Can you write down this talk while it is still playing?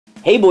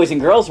Hey boys and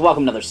girls,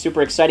 welcome to another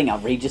super exciting,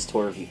 outrageous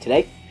tour review.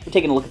 Today, we're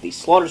taking a look at the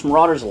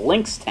Marauders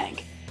Lynx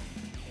tank.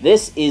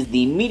 This is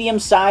the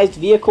medium-sized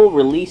vehicle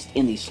released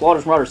in the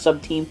Marauders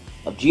sub-team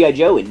of G.I.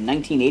 Joe in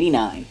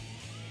 1989.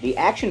 The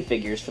action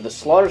figures for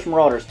the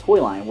Marauders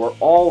toy line were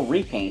all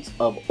repaints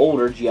of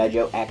older G.I.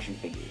 Joe action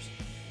figures.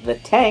 The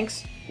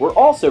tanks were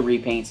also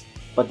repaints,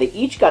 but they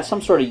each got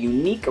some sort of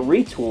unique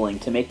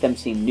retooling to make them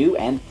seem new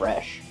and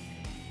fresh.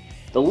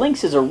 The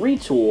Lynx is a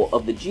retool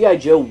of the G.I.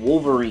 Joe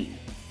Wolverine.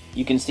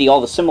 You can see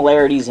all the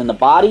similarities in the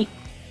body.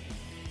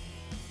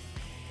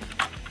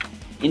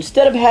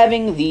 Instead of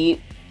having the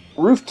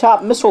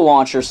rooftop missile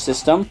launcher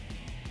system,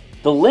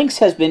 the Lynx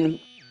has been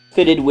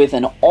fitted with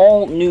an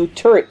all-new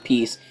turret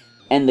piece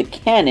and the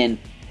cannon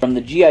from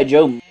the G.I.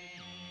 Joe,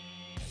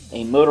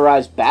 a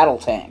motorized battle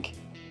tank.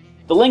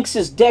 The Lynx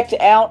is decked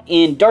out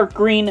in dark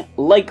green,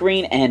 light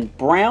green, and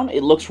brown.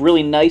 It looks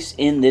really nice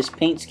in this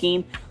paint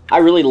scheme. I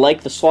really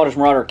like the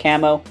Marauder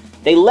camo.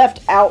 They left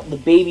out the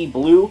baby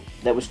blue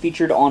that was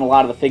featured on a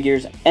lot of the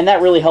figures, and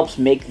that really helps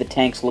make the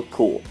tanks look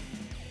cool.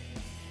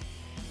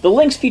 The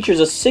Lynx features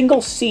a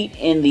single seat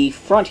in the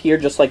front here,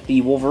 just like the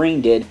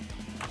Wolverine did.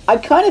 I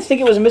kind of think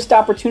it was a missed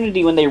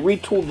opportunity when they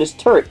retooled this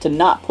turret to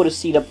not put a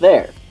seat up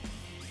there.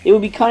 It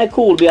would be kind of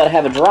cool to be able to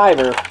have a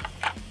driver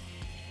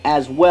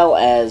as well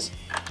as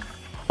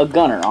a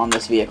gunner on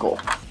this vehicle.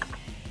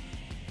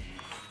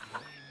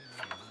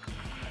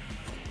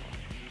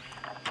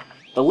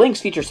 The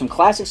Lynx features some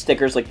classic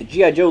stickers like the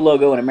G.I. Joe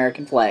logo and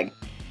American flag,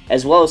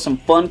 as well as some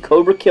fun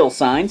Cobra kill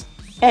signs,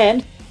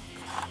 and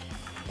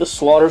the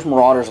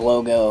Marauders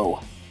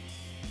logo.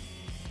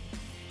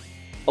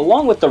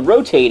 Along with the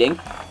rotating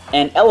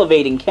and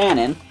elevating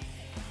cannon,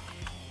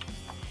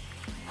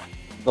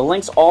 the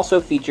Lynx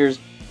also features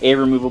a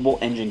removable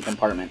engine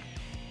compartment.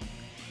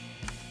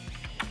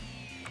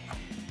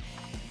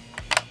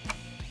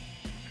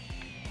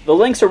 The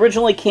Lynx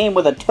originally came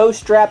with a tow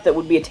strap that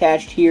would be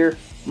attached here.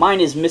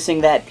 Mine is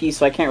missing that piece,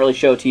 so I can't really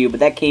show it to you,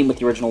 but that came with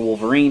the original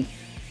Wolverine.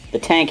 The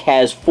tank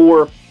has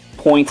 4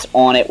 points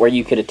on it where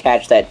you could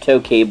attach that tow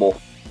cable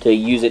to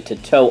use it to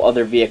tow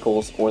other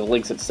vehicles or the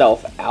Lynx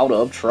itself out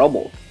of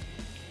trouble.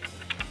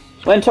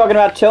 When talking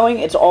about towing,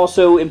 it's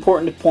also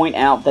important to point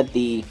out that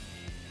the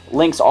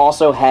Lynx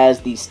also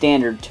has the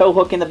standard tow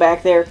hook in the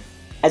back there.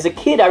 As a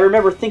kid, I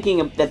remember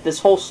thinking that this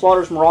whole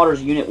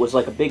Marauders unit was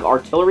like a big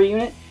artillery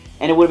unit,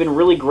 and it would have been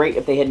really great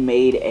if they had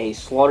made a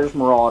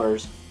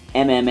Marauders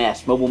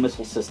MMS, mobile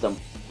missile system,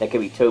 that could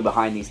be towed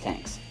behind these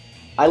tanks.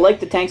 I like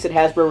the tanks that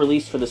Hasbro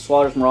released for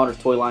the Marauders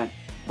toy line,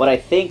 but I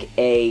think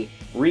a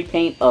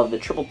repaint of the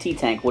Triple T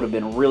tank would have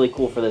been really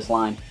cool for this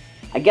line.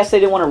 I guess they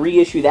didn't want to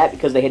reissue that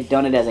because they had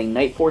done it as a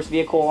Night Force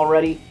vehicle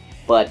already,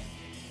 but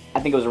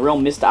I think it was a real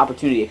missed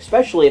opportunity,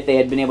 especially if they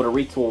had been able to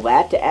retool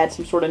that to add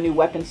some sort of new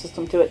weapon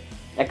system to it.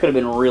 That could have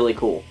been really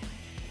cool.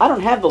 I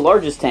don't have the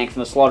largest tank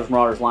from the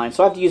Marauders line,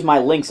 so I have to use my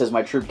Lynx as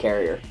my troop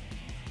carrier.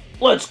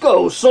 Let's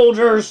go,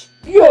 soldiers!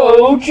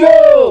 Yo,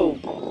 Joe!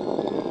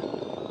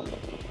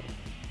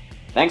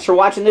 Thanks for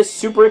watching this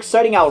super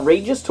exciting,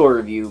 outrageous tour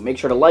review. Make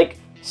sure to like,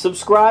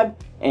 subscribe,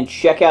 and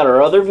check out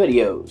our other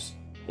videos.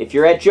 If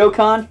you're at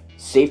JoeCon,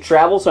 safe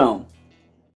travels home.